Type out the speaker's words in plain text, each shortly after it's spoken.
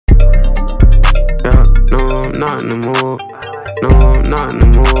not in the mood. No, I'm not in the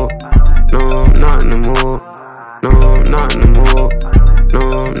mood. No, I'm not in the mood. No, I'm not in the mood. No,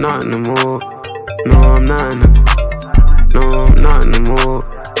 I'm not in the mood. No, I'm not in the. No, I'm not in the mood.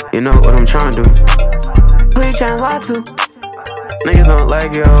 You know what I'm trying to do. Who you trying to lie to? Niggas don't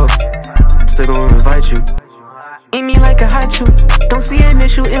like you, still gon' invite you. Eat me like a hot chew. Don't see an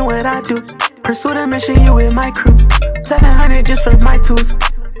issue in what I do. Pursue the mission, you with my crew. 700 just for my tools.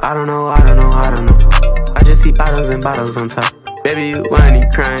 I don't know. I just see bottles and bottles on top. Baby, you whining,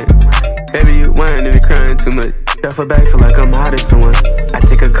 crying. Baby, you whining and crying too much. Duffel bag feel like I'm hot as someone. I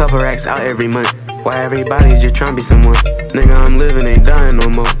take a couple racks out every month. Why everybody just tryna be someone? Nigga, I'm living, ain't dying no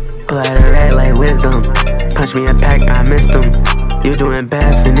more. Pull out a rag like wisdom. Punch me a pack, I missed them. You doing bad,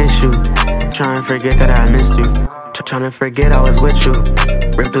 it's an issue. Tryna forget that I missed you. Tryna forget I was with you.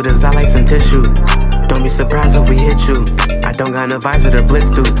 Rip through the side like some tissue. Don't be surprised if we hit you. I don't got no visor to blitz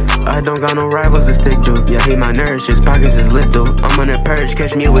to. I don't got no rivals to stick to. Yeah, hate my nerves, just pockets is lit though. I'm on a purge,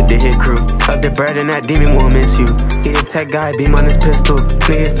 catch me with the hit crew. Up the bread and that demon won't miss you. He a tech guy, beam on his pistol.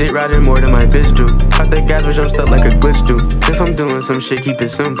 Niggas did riding more than my bitch do. Pop the gas, which I'm stuck like a glitch do. If I'm doing some shit, keep it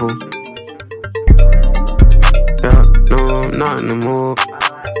simple. Yeah, no, I'm not in the mood.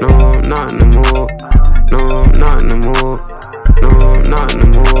 No, I'm not in the mood. No, I'm not in the mood. No, I'm not in the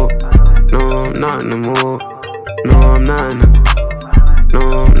mood. No, I'm not in the mood. No, I'm not in the. No,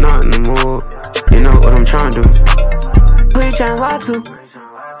 I'm not in the mood. You know what I'm trying to do. Who you trying to lie to?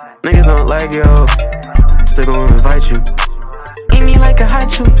 Niggas don't like you, still gon' invite you. Eat me like a hot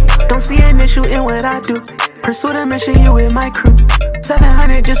chew. Don't see an issue in what I do. Pursue the mission, you with my crew.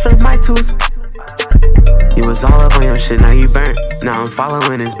 700 just for my tools. You was all up on your shit, now you burnt. Now I'm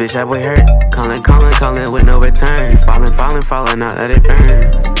following this bitch, that boy hurt. Calling with no return. You falling out, let it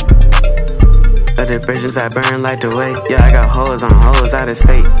burn. Let the bridges I burn like the way. Yeah, I got hoes on hoes out of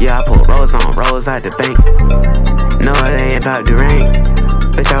state. Yeah, I pull rolls on rolls out the bank. No, it ain't about the rank.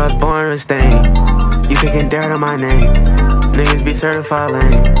 Bitch, I was born with stain. You kicking dirt on my name. Niggas be certified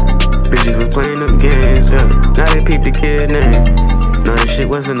lame. Bitches was playing them games, yeah. Now they peep the kid name. No, this shit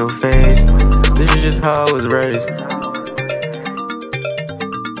wasn't no phase. This is just how I was raised.